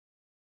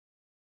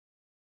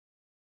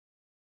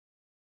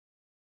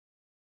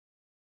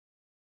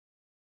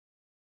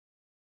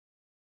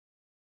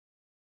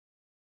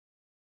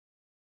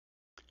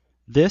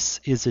This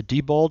is a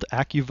Diebold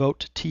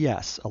AccuVote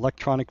TS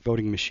electronic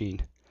voting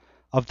machine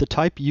of the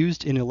type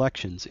used in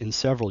elections in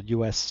several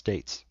U.S.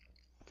 states.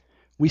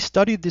 We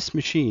studied this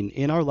machine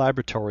in our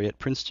laboratory at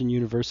Princeton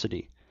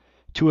University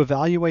to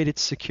evaluate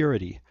its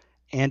security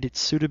and its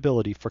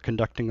suitability for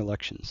conducting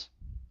elections.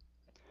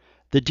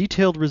 The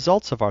detailed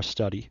results of our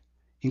study,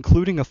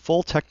 including a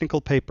full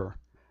technical paper,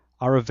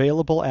 are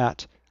available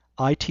at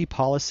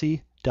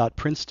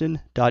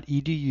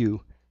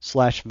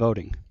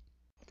itpolicy.princeton.edu/voting.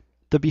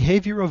 The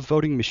behavior of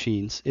voting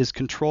machines is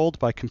controlled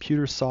by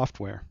computer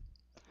software.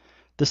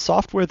 The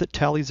software that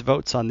tallies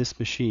votes on this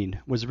machine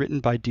was written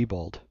by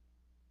Diebold.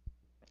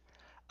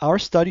 Our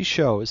study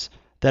shows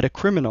that a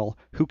criminal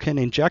who can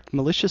inject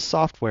malicious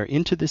software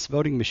into this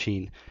voting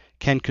machine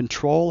can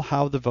control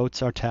how the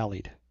votes are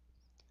tallied.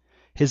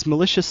 His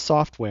malicious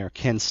software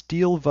can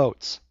steal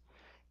votes,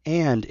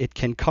 and it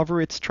can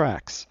cover its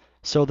tracks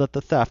so that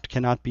the theft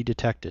cannot be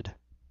detected.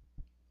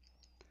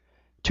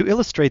 To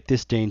illustrate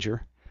this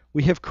danger,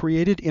 we have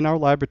created in our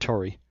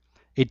laboratory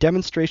a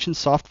demonstration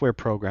software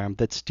program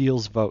that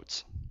steals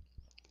votes.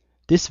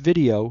 This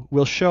video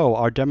will show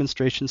our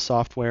demonstration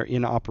software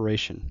in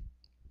operation.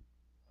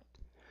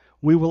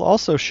 We will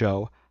also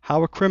show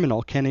how a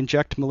criminal can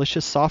inject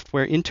malicious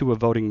software into a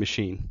voting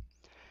machine,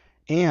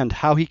 and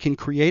how he can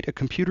create a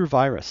computer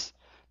virus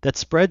that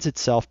spreads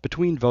itself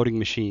between voting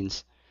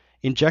machines,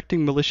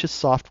 injecting malicious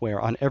software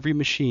on every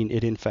machine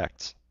it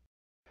infects.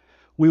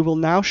 We will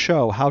now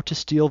show how to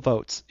steal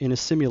votes in a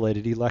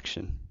simulated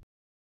election.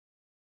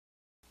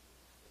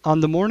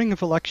 On the morning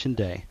of Election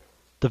Day,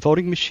 the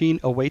voting machine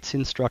awaits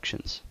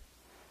instructions.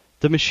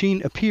 The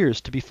machine appears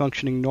to be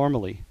functioning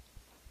normally,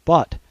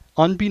 but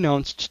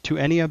unbeknownst to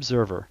any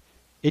observer,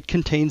 it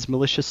contains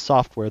malicious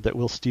software that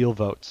will steal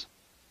votes.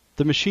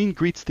 The machine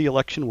greets the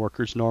election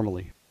workers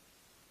normally.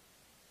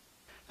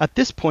 At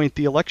this point,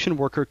 the election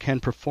worker can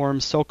perform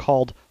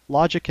so-called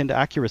logic and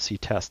accuracy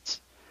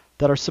tests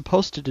that are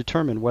supposed to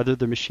determine whether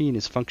the machine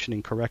is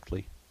functioning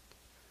correctly.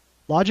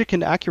 Logic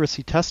and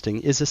accuracy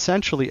testing is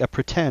essentially a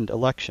pretend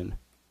election.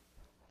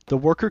 The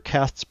worker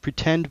casts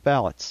pretend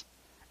ballots,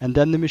 and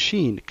then the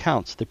machine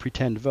counts the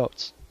pretend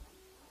votes.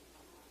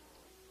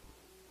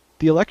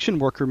 The election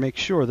worker makes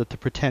sure that the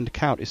pretend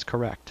count is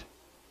correct.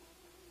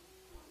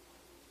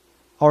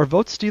 Our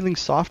vote-stealing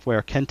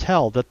software can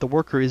tell that the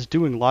worker is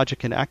doing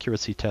logic and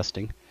accuracy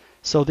testing,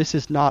 so this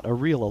is not a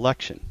real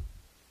election.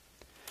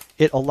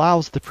 It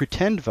allows the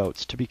pretend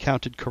votes to be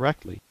counted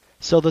correctly,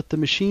 so that the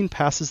machine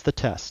passes the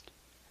test.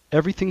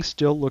 Everything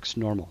still looks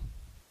normal.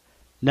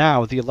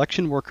 Now the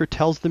election worker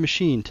tells the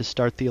machine to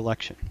start the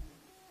election.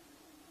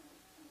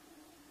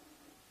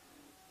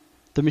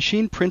 The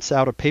machine prints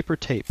out a paper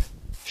tape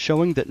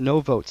showing that no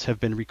votes have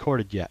been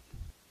recorded yet.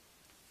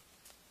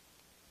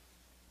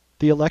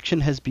 The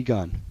election has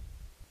begun.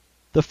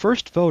 The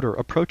first voter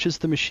approaches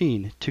the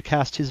machine to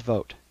cast his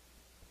vote.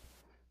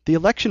 The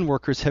election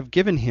workers have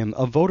given him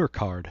a voter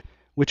card,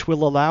 which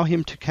will allow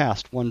him to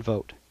cast one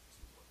vote.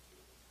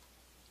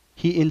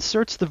 He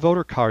inserts the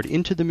voter card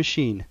into the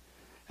machine,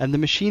 and the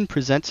machine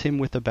presents him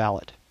with a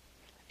ballot.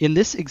 In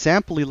this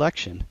example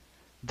election,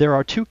 there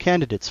are two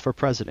candidates for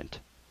president,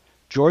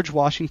 George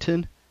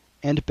Washington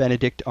and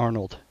Benedict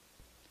Arnold.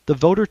 The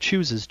voter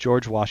chooses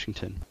George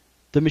Washington.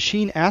 The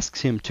machine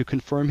asks him to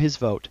confirm his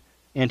vote,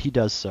 and he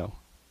does so.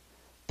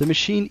 The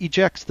machine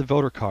ejects the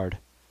voter card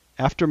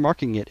after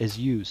marking it as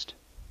used.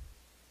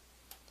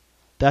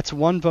 That's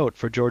one vote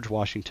for George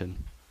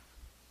Washington.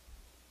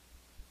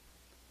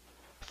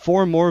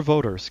 4 more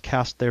voters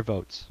cast their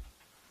votes.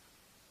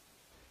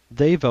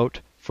 They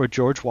vote for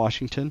George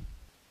Washington,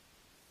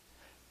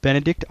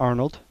 Benedict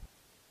Arnold,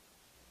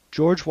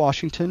 George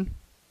Washington,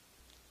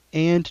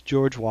 and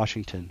George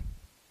Washington.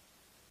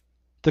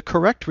 The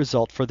correct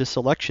result for this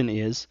election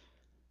is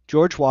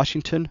George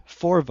Washington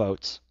 4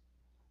 votes,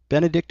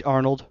 Benedict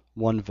Arnold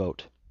 1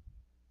 vote.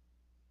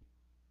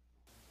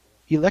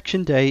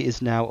 Election day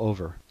is now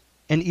over.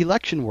 An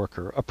election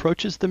worker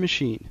approaches the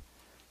machine,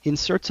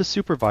 inserts a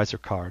supervisor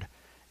card,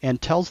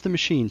 and tells the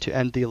machine to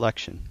end the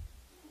election.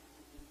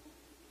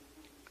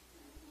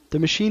 The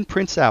machine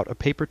prints out a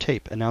paper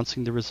tape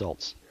announcing the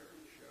results.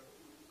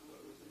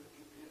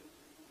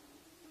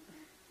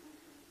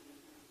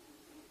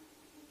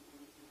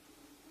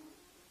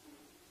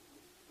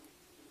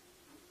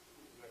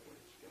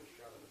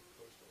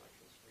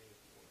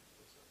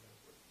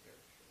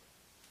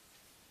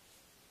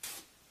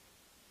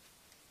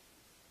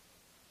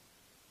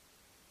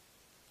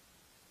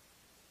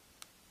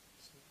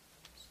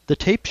 The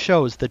tape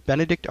shows that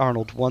Benedict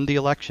Arnold won the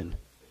election,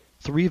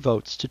 3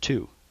 votes to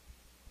 2.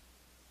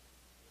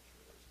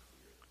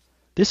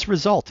 This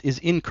result is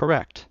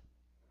incorrect.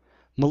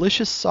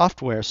 Malicious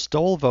software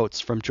stole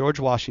votes from George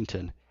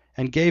Washington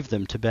and gave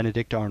them to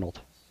Benedict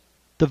Arnold.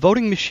 The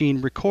voting machine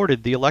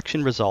recorded the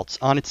election results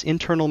on its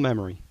internal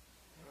memory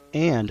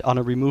and on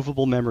a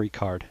removable memory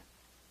card.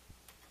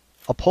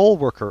 A poll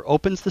worker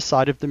opens the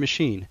side of the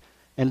machine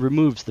and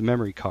removes the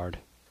memory card.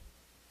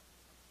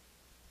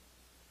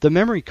 The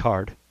memory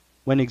card,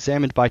 when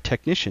examined by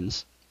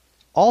technicians,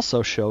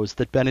 also shows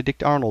that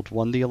Benedict Arnold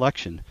won the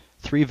election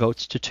 3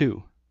 votes to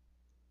 2.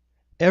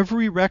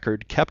 Every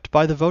record kept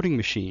by the voting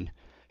machine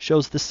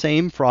shows the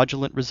same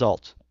fraudulent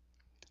result.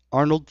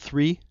 Arnold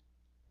 3,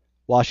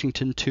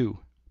 Washington 2.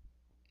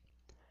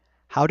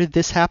 How did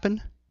this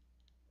happen?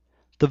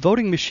 The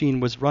voting machine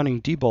was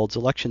running Diebold's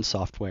election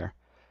software,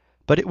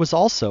 but it was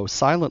also,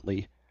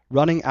 silently,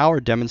 running our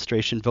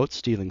demonstration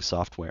vote-stealing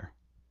software.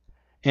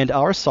 And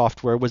our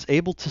software was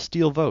able to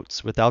steal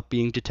votes without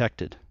being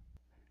detected.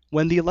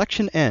 When the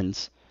election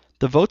ends,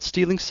 the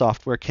vote-stealing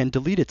software can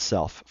delete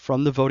itself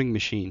from the voting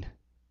machine.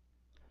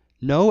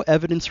 No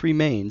evidence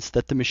remains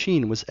that the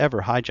machine was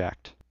ever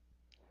hijacked.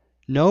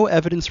 No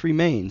evidence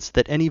remains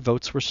that any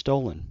votes were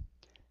stolen.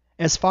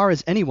 As far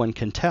as anyone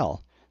can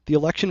tell, the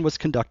election was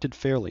conducted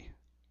fairly.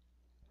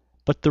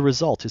 But the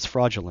result is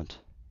fraudulent.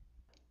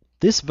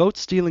 This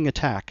vote-stealing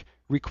attack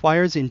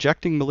requires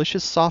injecting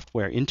malicious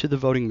software into the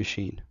voting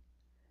machine.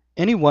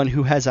 Anyone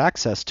who has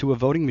access to a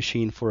voting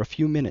machine for a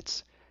few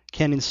minutes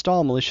can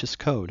install malicious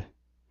code.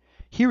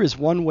 Here is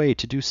one way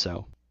to do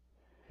so.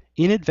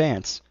 In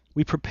advance,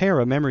 we prepare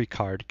a memory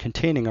card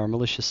containing our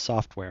malicious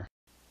software.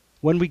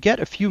 When we get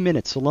a few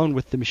minutes alone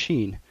with the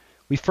machine,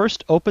 we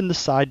first open the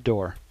side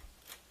door.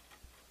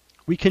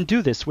 We can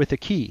do this with a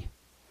key.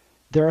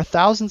 There are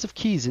thousands of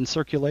keys in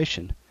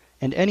circulation,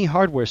 and any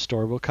hardware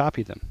store will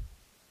copy them.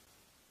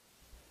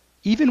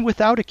 Even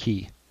without a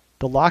key,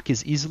 the lock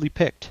is easily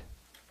picked.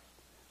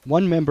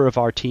 One member of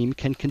our team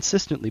can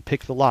consistently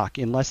pick the lock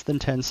in less than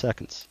 10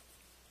 seconds.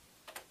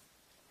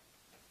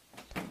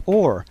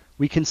 Or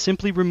we can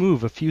simply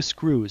remove a few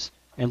screws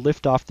and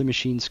lift off the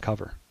machine's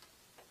cover.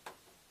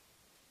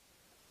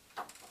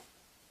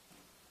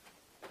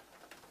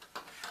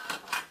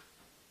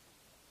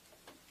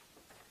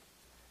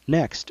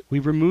 Next, we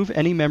remove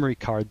any memory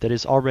card that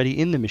is already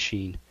in the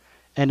machine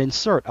and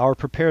insert our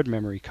prepared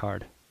memory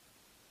card.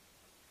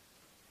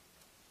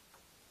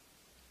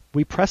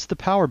 We press the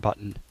power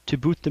button to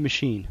boot the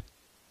machine.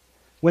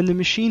 When the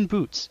machine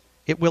boots,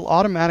 it will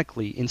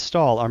automatically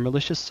install our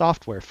malicious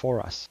software for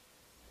us.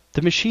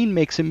 The machine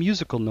makes a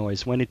musical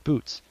noise when it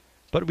boots,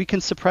 but we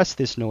can suppress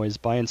this noise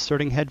by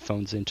inserting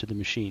headphones into the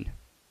machine.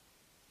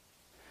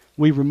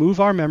 We remove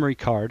our memory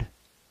card,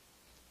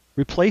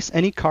 replace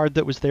any card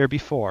that was there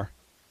before,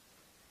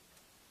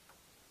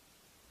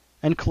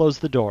 and close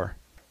the door.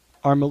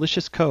 Our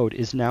malicious code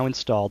is now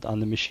installed on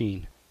the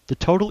machine. The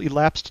total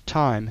elapsed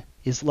time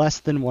is less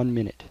than 1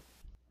 minute.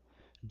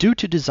 Due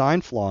to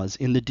design flaws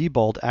in the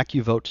Diebold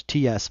AccuVote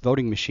TS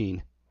voting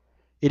machine,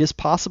 it is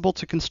possible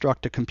to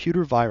construct a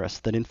computer virus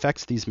that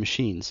infects these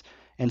machines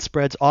and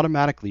spreads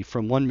automatically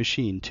from one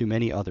machine to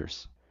many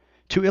others.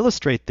 To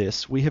illustrate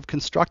this, we have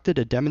constructed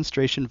a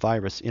demonstration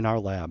virus in our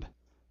lab.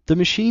 The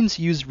machines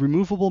use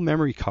removable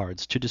memory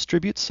cards to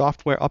distribute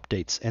software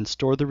updates and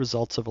store the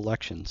results of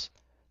elections.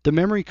 The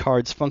memory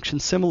cards function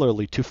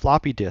similarly to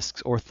floppy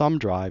disks or thumb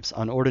drives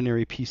on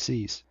ordinary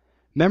PCs.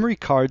 Memory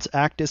cards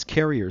act as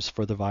carriers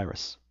for the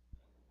virus.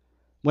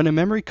 When a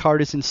memory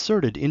card is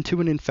inserted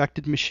into an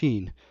infected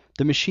machine,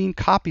 the machine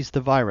copies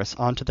the virus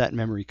onto that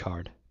memory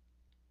card.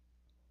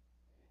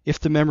 If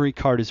the memory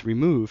card is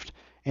removed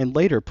and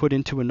later put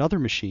into another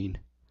machine,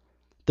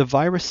 the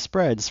virus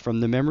spreads from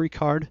the memory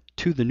card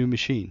to the new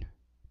machine.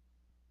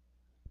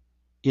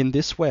 In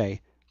this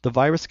way, the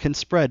virus can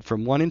spread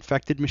from one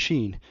infected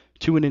machine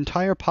to an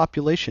entire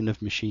population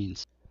of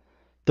machines.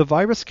 The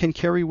virus can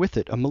carry with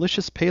it a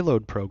malicious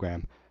payload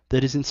program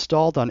that is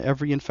installed on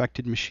every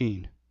infected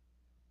machine.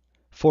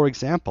 For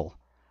example,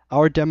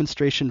 our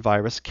demonstration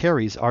virus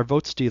carries our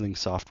vote-stealing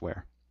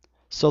software,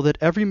 so that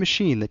every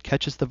machine that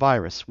catches the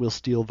virus will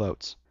steal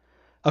votes.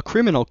 A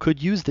criminal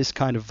could use this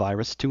kind of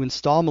virus to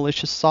install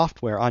malicious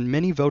software on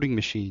many voting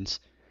machines,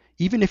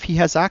 even if he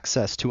has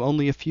access to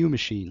only a few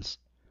machines,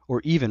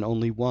 or even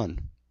only one.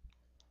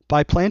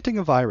 By planting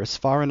a virus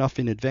far enough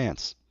in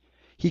advance,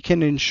 he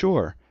can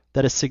ensure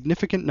that a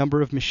significant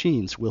number of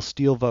machines will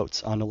steal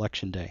votes on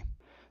election day.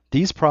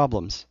 These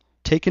problems,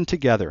 taken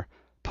together,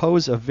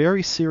 pose a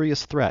very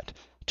serious threat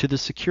to the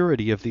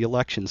security of the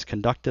elections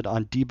conducted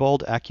on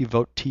Diebold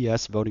AccuVote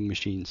TS voting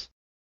machines.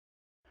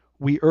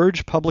 We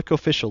urge public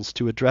officials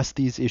to address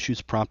these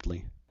issues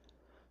promptly.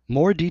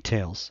 More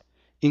details,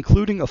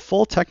 including a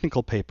full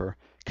technical paper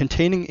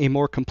containing a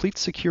more complete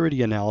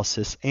security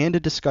analysis and a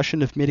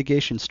discussion of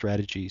mitigation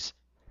strategies,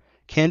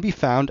 can be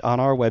found on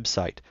our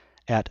website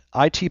at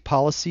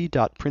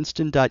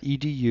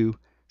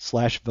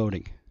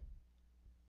itpolicy.princeton.edu/voting.